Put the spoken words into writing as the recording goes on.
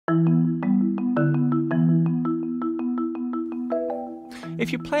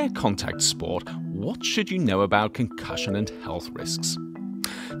If you play a contact sport, what should you know about concussion and health risks?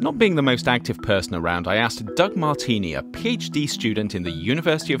 Not being the most active person around, I asked Doug Martini, a PhD student in the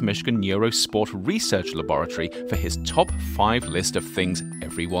University of Michigan Neurosport Research Laboratory, for his top 5 list of things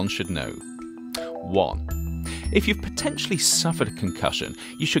everyone should know. 1. If you've potentially suffered a concussion,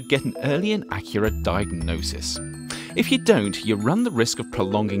 you should get an early and accurate diagnosis. If you don't, you run the risk of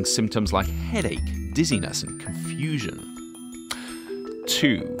prolonging symptoms like headache, dizziness, and confusion.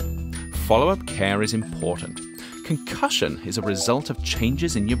 2. Follow-up care is important. Concussion is a result of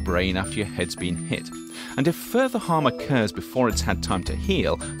changes in your brain after your head's been hit, and if further harm occurs before it's had time to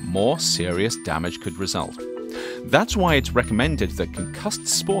heal, more serious damage could result. That's why it's recommended that concussed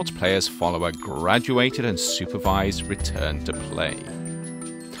sports players follow a graduated and supervised return to play.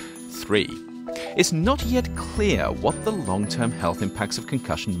 3. It's not yet clear what the long-term health impacts of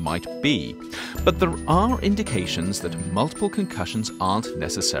concussion might be, but there are indications that multiple concussions aren't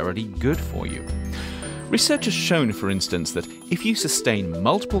necessarily good for you. Research has shown, for instance, that if you sustain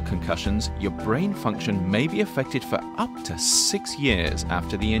multiple concussions, your brain function may be affected for up to 6 years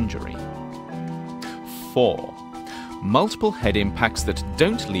after the injury. 4. Multiple head impacts that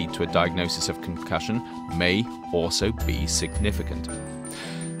don't lead to a diagnosis of concussion may also be significant.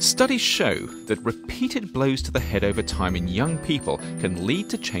 Studies show that repeated blows to the head over time in young people can lead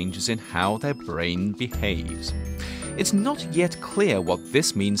to changes in how their brain behaves. It's not yet clear what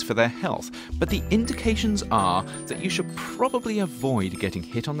this means for their health, but the indications are that you should probably avoid getting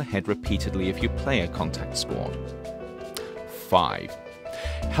hit on the head repeatedly if you play a contact sport. 5.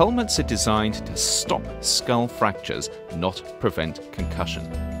 Helmets are designed to stop skull fractures, not prevent concussion.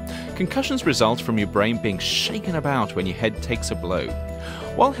 Concussions result from your brain being shaken about when your head takes a blow.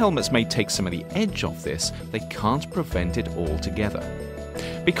 While helmets may take some of the edge off this, they can't prevent it altogether.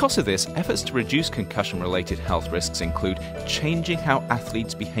 Because of this, efforts to reduce concussion-related health risks include changing how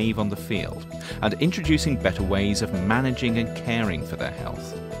athletes behave on the field and introducing better ways of managing and caring for their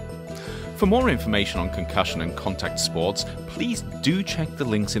health. For more information on concussion and contact sports, please do check the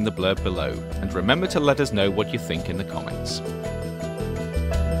links in the blurb below, and remember to let us know what you think in the comments.